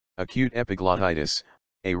Acute epiglottitis,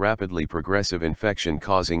 a rapidly progressive infection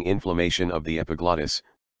causing inflammation of the epiglottis,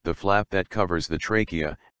 the flap that covers the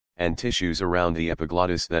trachea, and tissues around the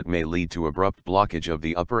epiglottis that may lead to abrupt blockage of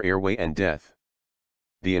the upper airway and death.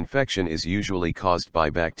 The infection is usually caused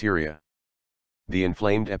by bacteria. The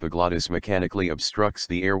inflamed epiglottis mechanically obstructs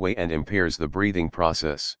the airway and impairs the breathing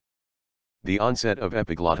process. The onset of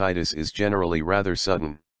epiglottitis is generally rather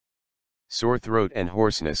sudden. Sore throat and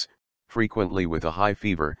hoarseness, frequently with a high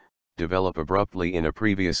fever, develop abruptly in a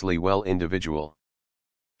previously well individual.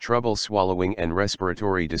 Trouble swallowing and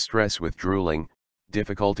respiratory distress with drooling,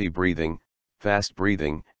 difficulty breathing, fast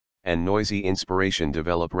breathing, and noisy inspiration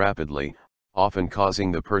develop rapidly, often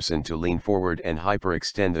causing the person to lean forward and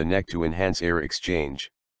hyperextend the neck to enhance air exchange.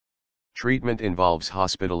 Treatment involves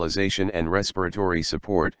hospitalization and respiratory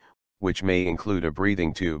support, which may include a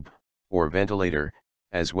breathing tube, or ventilator,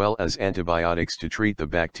 as well as antibiotics to treat the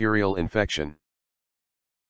bacterial infection.